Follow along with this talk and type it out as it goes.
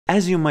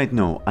As you might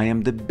know, I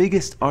am the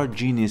biggest art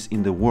genius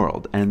in the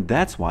world, and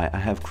that's why I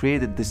have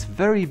created this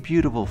very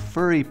beautiful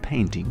furry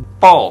painting.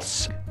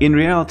 False! In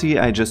reality,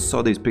 I just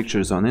saw these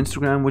pictures on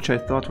Instagram, which I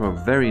thought were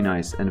very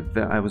nice, and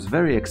I was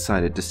very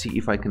excited to see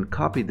if I can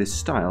copy this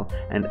style,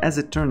 and as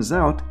it turns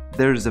out,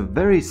 there's a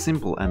very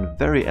simple and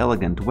very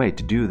elegant way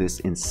to do this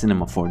in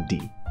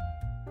Cinema4D.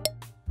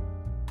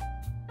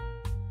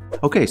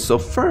 Okay, so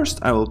first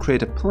I will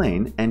create a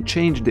plane and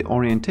change the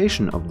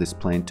orientation of this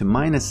plane to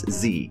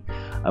 -z.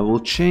 I will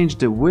change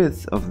the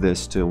width of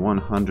this to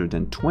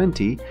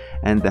 120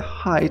 and the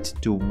height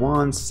to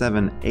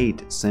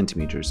 178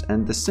 centimeters.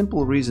 And the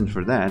simple reason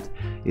for that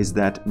is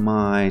that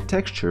my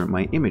texture,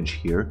 my image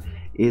here,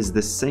 is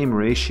the same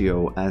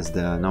ratio as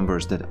the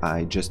numbers that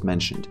I just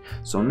mentioned.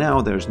 So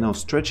now there's no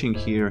stretching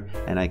here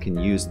and I can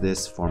use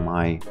this for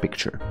my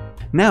picture.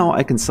 Now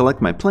I can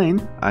select my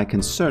plane, I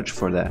can search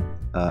for the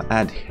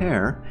add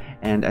hair,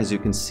 and as you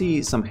can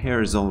see, some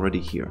hair is already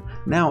here.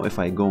 Now if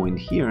I go in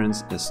here and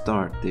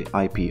start the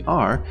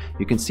IPR,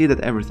 you can see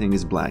that everything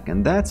is black,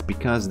 and that's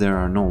because there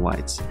are no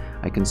lights.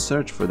 I can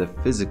search for the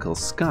physical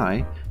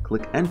sky,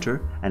 click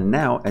enter, and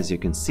now as you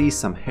can see,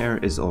 some hair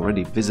is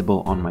already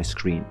visible on my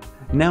screen.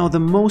 Now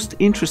the most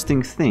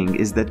interesting thing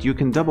is that you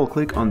can double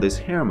click on this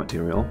hair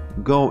material,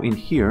 go in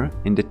here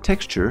in the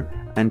texture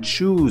and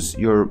choose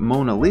your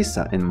Mona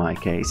Lisa in my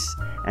case,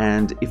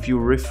 and if you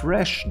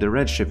refresh the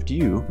Redshift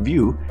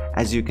view,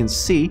 as you can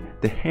see,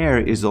 the hair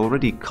is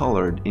already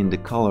colored in the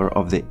color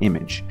of the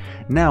image.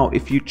 Now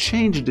if you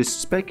change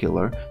this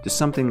specular to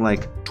something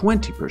like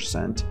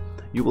 20%,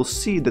 you will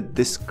see that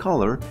this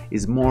color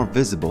is more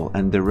visible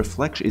and the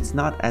reflection, it's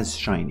not as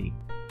shiny.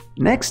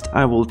 Next,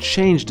 I will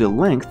change the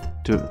length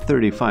to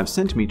 35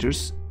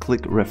 centimeters,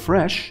 click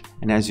refresh,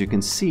 and as you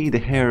can see, the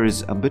hair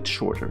is a bit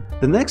shorter.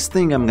 The next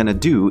thing I'm gonna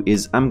do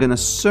is I'm gonna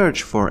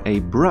search for a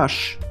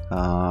brush,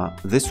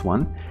 this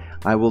one.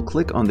 I will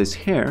click on this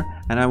hair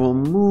and I will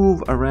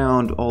move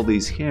around all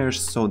these hairs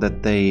so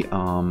that they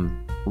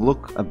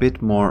look a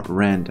bit more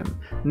random.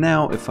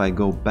 Now if I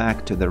go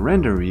back to the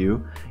render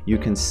view, you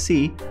can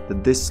see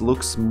that this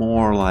looks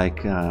more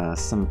like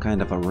some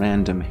kind of a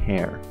random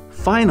hair.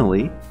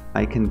 Finally,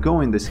 I can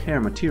go in this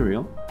hair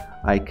material,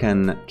 I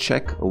can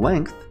check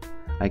length,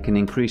 I can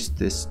increase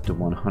this to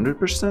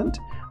 100%,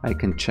 I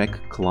can check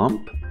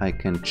clump, I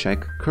can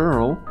check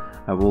curl,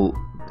 I will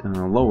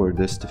lower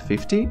this to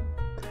 50,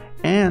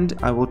 and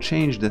I will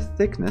change the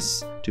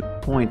thickness to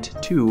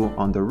 0.2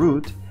 on the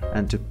root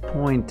and to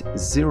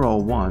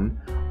 0.01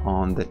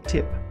 on the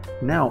tip.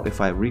 Now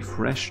if I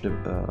refresh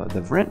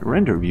the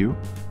render view,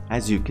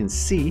 as you can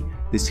see,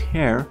 this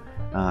hair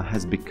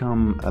has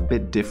become a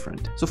bit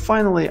different. So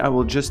finally I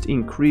will just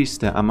increase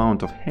the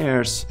amount of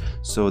hairs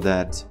so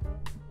that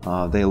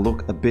they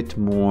look a bit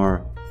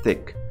more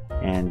thick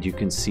and you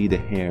can see the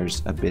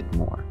hairs a bit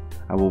more.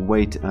 I will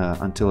wait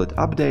until it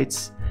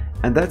updates.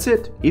 And that's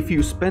it. If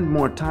you spend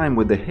more time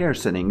with the hair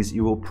settings,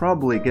 you will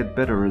probably get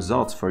better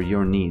results for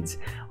your needs.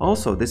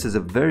 Also, this is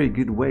a very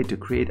good way to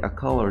create a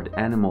colored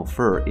animal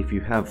fur if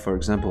you have, for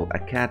example, a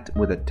cat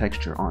with a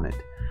texture on it.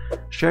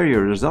 Share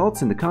your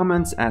results in the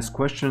comments, ask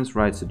questions,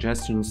 write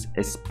suggestions,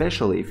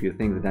 especially if you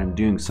think that I'm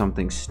doing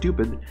something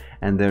stupid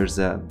and there's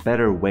a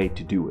better way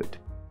to do it.